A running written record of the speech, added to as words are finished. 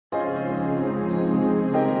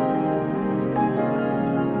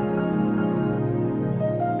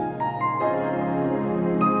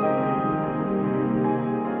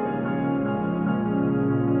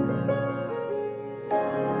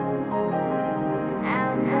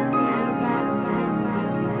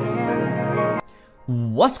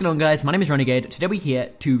What's going on, guys? My name is Renegade. Today we're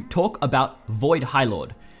here to talk about Void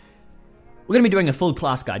Highlord. We're going to be doing a full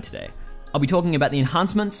class guide today. I'll be talking about the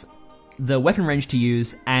enhancements, the weapon range to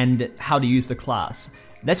use, and how to use the class.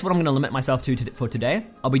 That's what I'm going to limit myself to for today.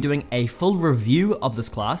 I'll be doing a full review of this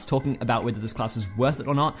class, talking about whether this class is worth it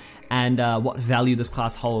or not, and what value this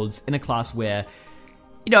class holds in a class where,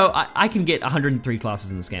 you know, I can get 103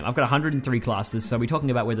 classes in this game. I've got 103 classes, so we're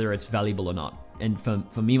talking about whether it's valuable or not. And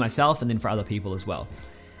for me, myself, and then for other people as well.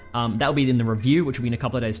 That will be in the review, which will be in a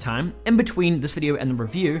couple of days' time. In between this video and the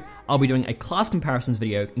review, I'll be doing a class comparisons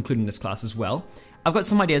video, including this class as well. I've got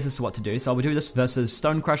some ideas as to what to do, so I'll do this versus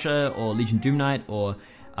Stone Crusher, or Legion Doom Knight, or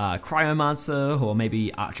Cryomancer, or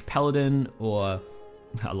maybe Arch Paladin, or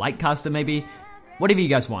a Lightcaster maybe. Whatever you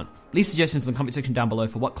guys want. Leave suggestions in the comment section down below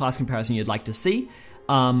for what class comparison you'd like to see.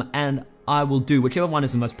 And I will do whichever one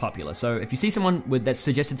is the most popular. So if you see someone that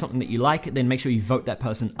suggested something that you like, then make sure you vote that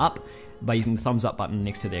person up by using the thumbs up button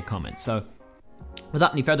next to their comment. So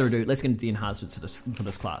without any further ado, let's get into the enhancements for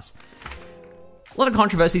this class. A lot of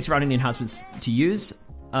controversy surrounding the enhancements to use.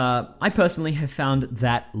 I personally have found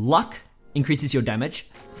that Luck increases your damage,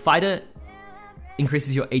 Fighter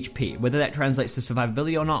increases your HP. Whether that translates to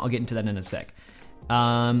survivability or not, I'll get into that in a sec.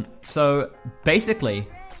 So basically,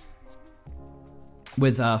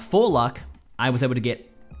 with 4 Luck, I was able to get,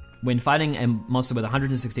 when fighting a monster with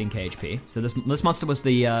 116k HP. So this monster was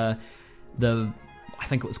the I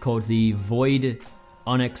think it was called the Void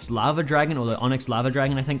Onyx Lava Dragon, or the Onyx Lava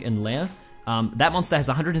Dragon, I think, in Lair. That monster has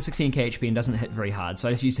 116k HP and doesn't hit very hard, so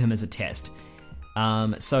I just used him as a test.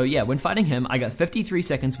 So yeah, when fighting him, I got 53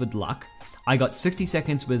 seconds with Luck. I got 60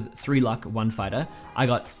 seconds with 3 Luck, 1 Fighter. I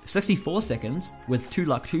got 64 seconds with 2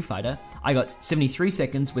 Luck, 2 Fighter. I got 73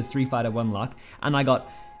 seconds with 3 Fighter, 1 Luck. And I got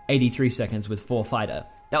 83 seconds with 4 Fighter.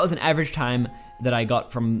 That was an average time that I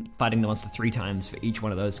got from fighting the monster 3 times for each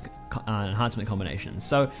one of those enhancement combinations.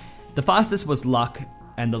 So the fastest was Luck,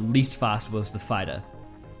 and the least fast was the Fighter.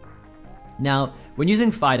 Now, when using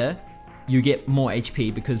Fighter, you get more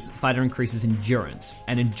HP because Fighter increases Endurance,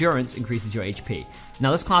 and Endurance increases your HP.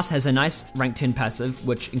 Now this class has a nice rank 10 passive,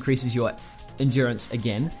 which increases your Endurance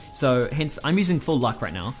again, so hence I'm using full Luck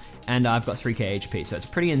right now, and I've got 3k HP, so it's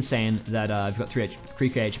pretty insane that I've got 3k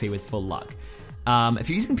HP with full Luck. If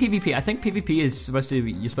you're using PvP, I think PvP is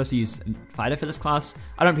you're supposed to use Fighter for this class.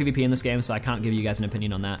 I don't PvP in this game, so I can't give you guys an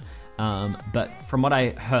opinion on that, but from what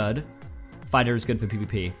I heard, Fighter is good for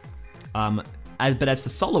PvP. But as for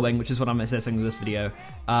soloing, which is what I'm assessing in this video,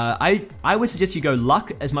 I would suggest you go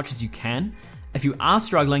Luck as much as you can. If you are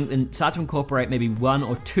struggling, then start to incorporate maybe 1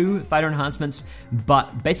 or 2 fighter enhancements.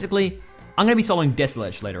 But basically, I'm going to be soloing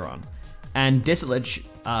Desolate later on. And Desolate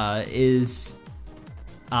is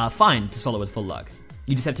fine to solo with full Luck.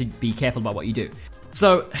 You just have to be careful about what you do.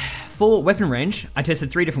 So, for weapon range, I tested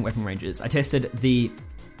 3 different weapon ranges. I tested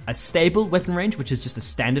a stable weapon range, which is just a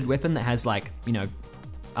standard weapon that has, like, you know,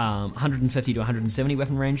 150 to 170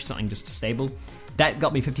 weapon range, something just stable. That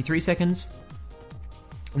got me 53 seconds,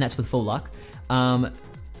 and that's with full Luck.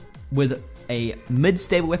 With a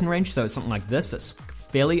mid-stable weapon range, so it's something like this, that's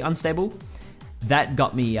fairly unstable, that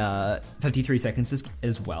got me 53 seconds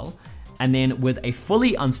as well. And then with a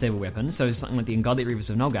fully unstable weapon, so something like the Ungodly Reavers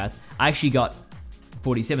of Nolgath, I actually got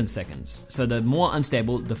 47 seconds. So the more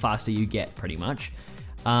unstable, the faster you get, pretty much.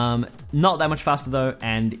 Not that much faster though,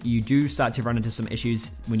 and you do start to run into some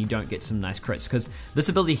issues when you don't get some nice crits, because this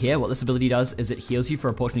ability here, what this ability does is it heals you for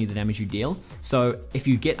a portion of the damage you deal. So if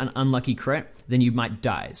you get an unlucky crit, then you might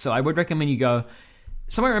die. So I would recommend you go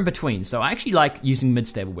somewhere in between. So I actually like using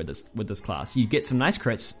mid-stable with this class. You get some nice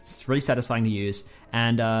crits, it's really satisfying to use,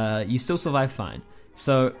 and you still survive fine.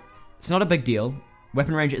 So it's not a big deal.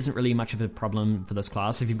 Weapon range isn't really much of a problem for this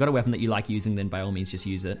class. If you've got a weapon that you like using, then by all means just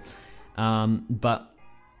use it. But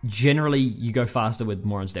generally, you go faster with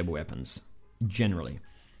more unstable weapons. Generally.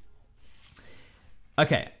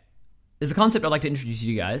 Okay. There's a concept I'd like to introduce to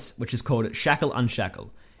you guys, which is called Shackle Unshackle.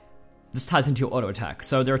 This ties into your auto attack.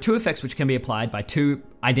 So there are 2 effects which can be applied by 2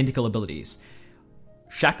 identical abilities.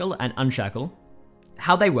 Shackle and Unshackle.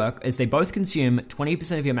 How they work is they both consume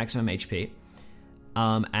 20% of your maximum HP.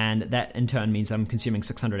 And that in turn means I'm consuming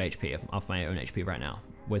 600 HP of my own HP right now,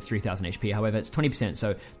 with 3000 HP. However, it's 20%,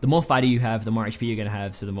 so the more fighter you have, the more HP you're going to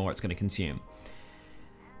have, so the more it's going to consume.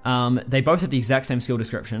 They both have the exact same skill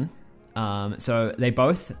description. So they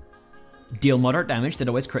both deal moderate damage that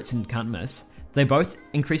always crits and can't miss. They both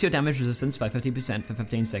increase your damage resistance by 50% for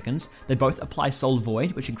 15 seconds. They both apply Soul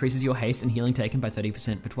Void, which increases your haste and healing taken by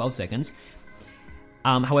 30% for 12 seconds.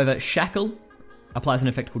 However, Shackle applies an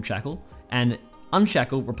effect called Shackle, and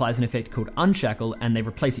Unshackle applies an effect called Unshackle, and they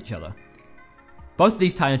replace each other. Both of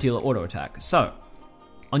these tie into your auto attack. So,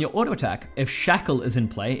 on your auto attack, if Shackle is in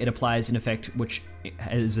play, it applies an effect which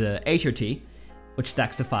is a HOT, which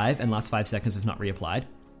stacks to 5 and lasts 5 seconds if not reapplied.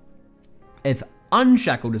 If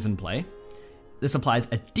Unshackled is in play, this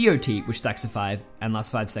applies a DOT, which stacks to 5 and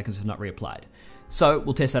lasts 5 seconds if not reapplied. So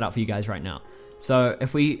we'll test that out for you guys right now. So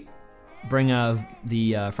if we bring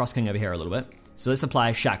the Frost King over here a little bit, so let's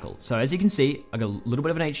apply Shackle. So as you can see, I got a little bit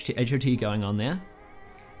of an HOT going on there.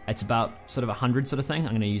 It's about sort of 100 sort of thing. I'm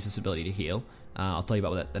going to use this ability to heal. I'll tell you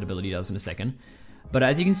about what that ability does in a second. But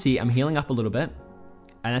as you can see, I'm healing up a little bit,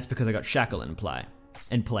 and that's because I got Shackle in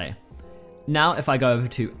play. Now, if I go over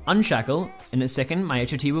to Unshackle, in a second, my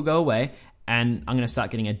HOT will go away, and I'm going to start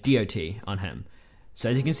getting a DOT on him. So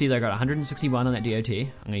as you can see, I got 161 on that DOT.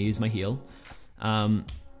 I'm going to use my heal. And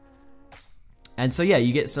so yeah,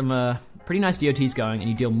 you get some pretty nice DOTs going, and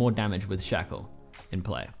you deal more damage with Shackle in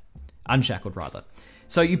play. Unshackled, rather.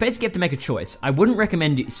 So you basically have to make a choice. I wouldn't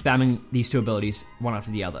recommend spamming these two abilities one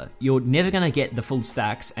after the other. You're never going to get the full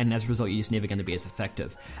stacks, and as a result, you're just never going to be as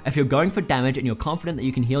effective. If you're going for damage and you're confident that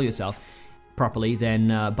you can heal yourself properly, then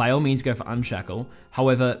by all means go for Unshackle.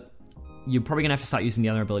 However, you're probably going to have to start using the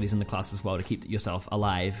other abilities in the class as well to keep yourself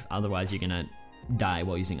alive. Otherwise, you're going to die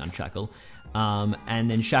while using Unshackle. And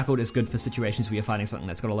then Shackled is good for situations where you're fighting something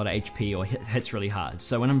that's got a lot of HP or hits really hard.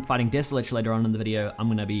 So when I'm fighting Desolate later on in the video, I'm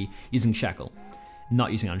going to be using Shackle,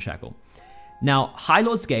 not using Unshackle. Now,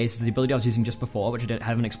 Highlord's Gaze is the ability I was using just before, which I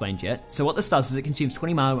haven't explained yet. So what this does is it consumes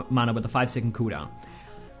 20 mana with a 5-second cooldown.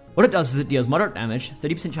 What it does is it deals moderate damage,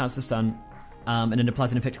 30% chance to stun, and it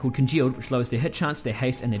applies an effect called Congealed, which lowers their hit chance, their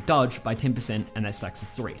haste, and their dodge by 10%, and that stacks to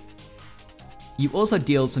 3. You also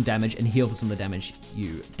deal some damage and heal for some of the damage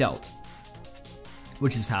you dealt,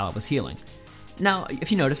 which is how I was healing. Now,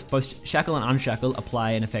 if you notice, both Shackle and Unshackle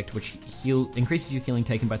apply an effect which increases your healing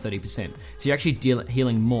taken by 30%. So you're actually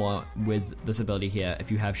healing more with this ability here if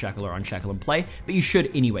you have Shackle or Unshackle in play, but you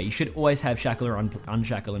should anyway. You should always have Shackle or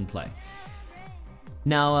Unshackle in play.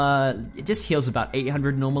 Now, it just heals about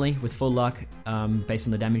 800 normally with full luck, based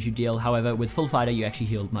on the damage you deal. However, with full fighter, you actually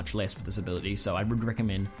heal much less with this ability, so I would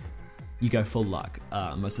recommend you go full luck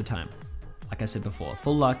most of the time. Like I said before,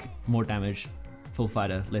 full luck, more damage. Full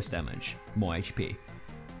fighter, less damage, more HP.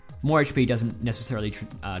 More HP doesn't necessarily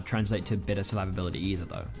translate to better survivability either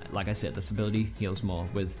though. Like I said, this ability heals more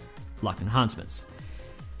with luck enhancements.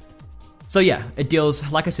 So yeah, it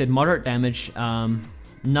deals, like I said, moderate damage.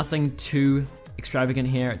 Nothing too extravagant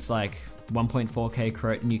here. It's like 1.4k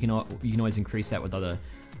crit, and you can always increase that with other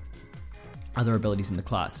abilities in the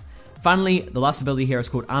class. Finally, the last ability here is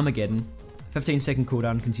called Armageddon. 15-second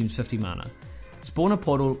cooldown, consumes 50 mana. Spawn a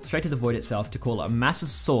portal straight to the void itself to call up massive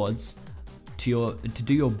swords to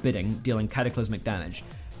do your bidding, dealing cataclysmic damage.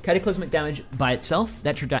 Cataclysmic damage by itself,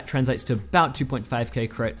 that translates to about 2.5k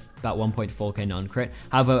crit, about 1.4k non-crit.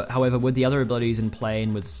 However, with the other abilities in play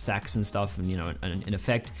and with stacks and stuff, and in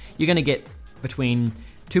effect, you're going to get between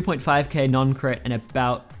 2.5k non-crit and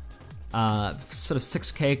about sort of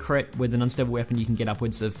 6k crit. With an unstable weapon, you can get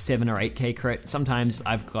upwards of 7 or 8k crit. Sometimes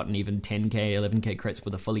I've gotten even 10k, 11k crits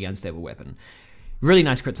with a fully unstable weapon. Really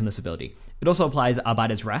nice crits on this ability. It also applies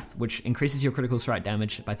Arbiter's Wrath, which increases your critical strike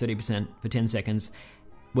damage by 30% for 10 seconds,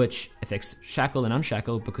 which affects Shackle and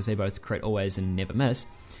Unshackle because they both crit always and never miss.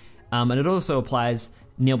 And it also applies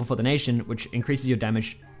Kneel Before the Nation, which increases your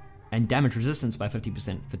damage and damage resistance by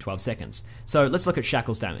 50% for 12 seconds. So let's look at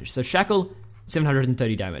Shackle's damage. So Shackle,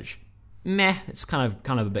 730 damage. Meh, it's kind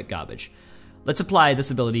of a bit garbage. Let's apply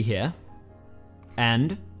this ability here,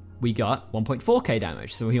 and we got 1.4k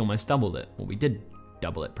damage, so he almost doubled it. Well, we did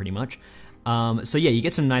double it pretty much. So yeah, you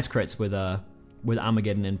get some nice crits with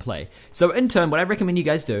Armageddon in play. So in turn, what I recommend you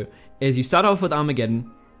guys do is you start off with Armageddon,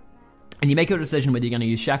 and you make your decision whether you're going to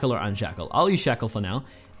use Shackle or Unshackle. I'll use Shackle for now,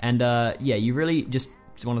 and yeah, you really just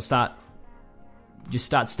want to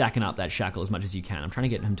start stacking up that Shackle as much as you can. I'm trying to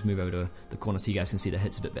get him to move over to the corner so you guys can see the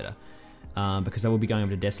hits a bit better, because I will be going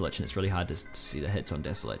over to Desolate, and it's really hard to see the hits on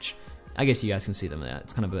Desolate. I guess you guys can see them there.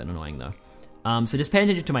 It's kind of a bit annoying though. So just pay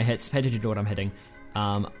attention to my hits, pay attention to what I'm hitting.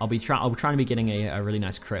 I'll be trying to be getting a really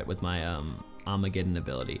nice crit with my Armageddon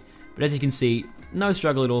ability. But as you can see, no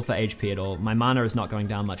struggle at all for HP at all. My mana is not going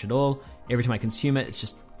down much at all. Every time I consume it, it's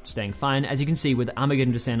just staying fine. As you can see, with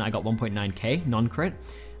Armageddon Descent, I got 1.9k non-crit.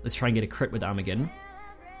 Let's try and get a crit with Armageddon.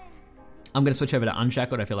 I'm going to switch over to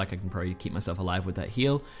Unshackled. I feel like I can probably keep myself alive with that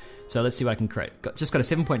heal. So let's see what I can crit. Just got a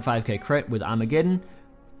 7.5k crit with Armageddon.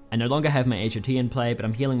 I no longer have my HOT in play, but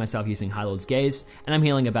I'm healing myself using Highlord's Gaze, and I'm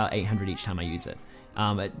healing about 800 each time I use it.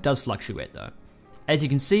 It does fluctuate though. As you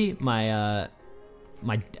can see, my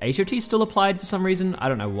HOT is still applied for some reason. I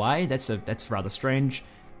don't know why. That's rather strange.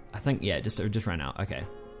 I think, yeah, it just ran out. Okay,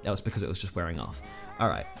 that was because it was just wearing off. All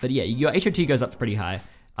right, but yeah, your HOT goes up pretty high.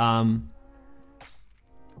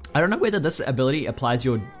 I don't know whether this ability applies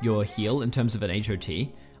your heal in terms of an HOT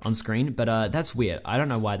on screen, but that's weird. I don't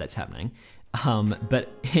know why that's happening. But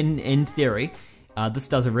in theory, this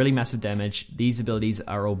does a really massive damage. These abilities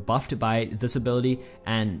are all buffed by this ability,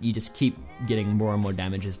 and you just keep getting more and more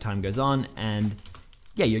damage as time goes on. And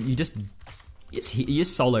yeah, you just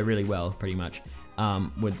solo really well, pretty much,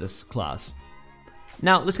 with this class.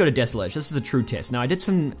 Now, let's go to Desolate. This is a true test. Now, I did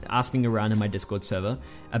some asking around in my Discord server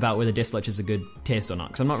about whether Desolate is a good test or not,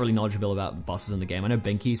 because I'm not really knowledgeable about bosses in the game. I know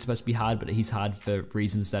Binky's supposed to be hard, but he's hard for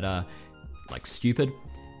reasons that are, like, stupid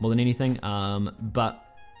more than anything. But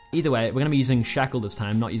either way, we're going to be using Shackle this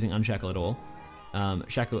time, not using Unshackle at all.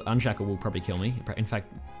 Unshackle will probably kill me. In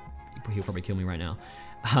fact, he'll probably kill me right now.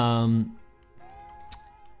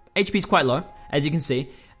 HP is quite low, as you can see.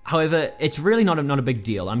 However, it's really not a big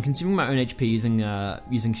deal. I'm consuming my own HP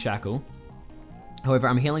using Shackle. However,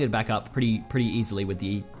 I'm healing it back up pretty easily with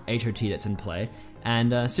the HOT that's in play.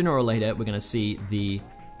 And sooner or later, we're going to see the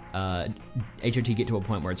HOT get to a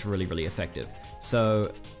point where it's really, really effective.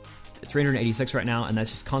 So, 386 right now, and that's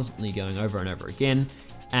just constantly going over and over again.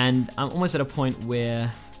 And I'm almost at a point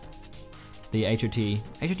where the HOT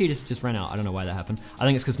just ran out. I don't know why that happened. I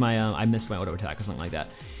think it's because I missed my auto attack or something like that.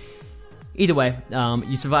 Either way,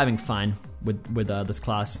 you're surviving fine with this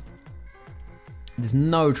class. There's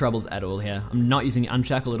no troubles at all here. I'm not using the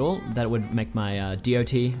Unshackle at all. That would make my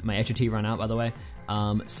DOT, my HOT run out, by the way.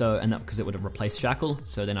 And that because it would have replaced Shackle,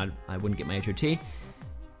 so then I wouldn't get my HOT.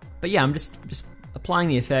 But yeah, I'm just applying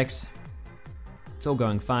the effects. It's all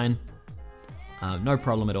going fine. No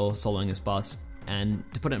problem at all soloing this boss. And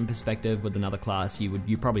to put it in perspective with another class,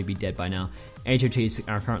 you'd probably be dead by now. HOTs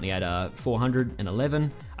are currently at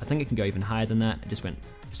 411. I think it can go even higher than that. It just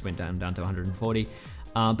went down to 140.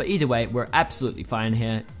 But either way, we're absolutely fine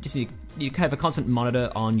here. Just you have a constant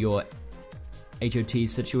monitor on your HOT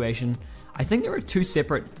situation. I think there are two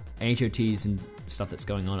separate HOTs and stuff that's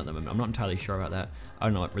going on at the moment. I'm not entirely sure about that. I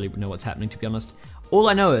don't really know what's happening, to be honest. All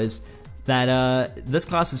I know is that this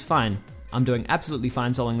class is fine. I'm doing absolutely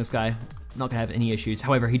fine soloing this guy. Not gonna have any issues.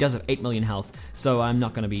 However, he does have 8 million health, so I'm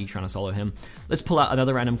not gonna be trying to solo him. Let's pull out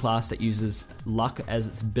another random class that uses luck as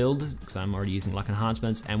its build, because I'm already using luck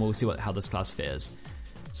enhancements, and we'll see how this class fares.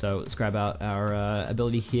 So let's grab out our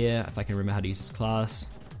ability here, if I can remember how to use this class.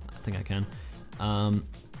 I think I can.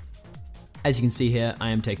 As you can see here,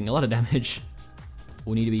 I am taking a lot of damage.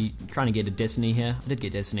 We'll need to be trying to get a Destiny here. I did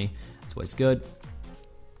get Destiny, that's always good.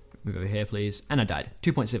 Move over here, please. And I died.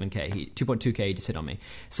 2.7k, 2.2k just hit on me.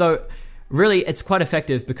 So, really, it's quite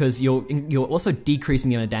effective because you're also decreasing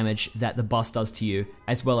the amount of damage that the boss does to you,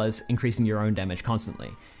 as well as increasing your own damage constantly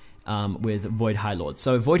with Void Highlord.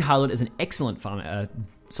 So Void Highlord is an excellent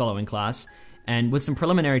soloing class, and with some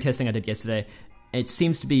preliminary testing I did yesterday, it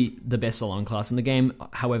seems to be the best soloing class in the game.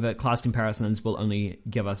 However, class comparisons will only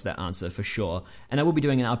give us that answer for sure, and I will be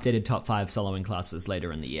doing an updated top 5 soloing classes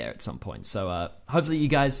later in the year at some point. So hopefully you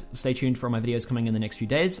guys stay tuned for my videos coming in the next few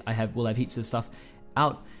days. We'll have heaps of stuff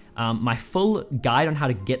out. My full guide on how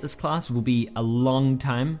to get this class will be a long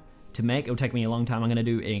time to make. It'll take me a long time. I'm going to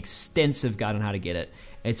do an extensive guide on how to get it.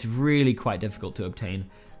 It's really quite difficult to obtain.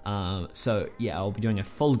 So yeah, I'll be doing a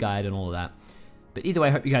full guide and all of that. But either way,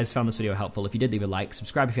 I hope you guys found this video helpful. If you did, leave a like,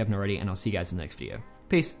 subscribe if you haven't already, and I'll see you guys in the next video.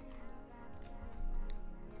 Peace.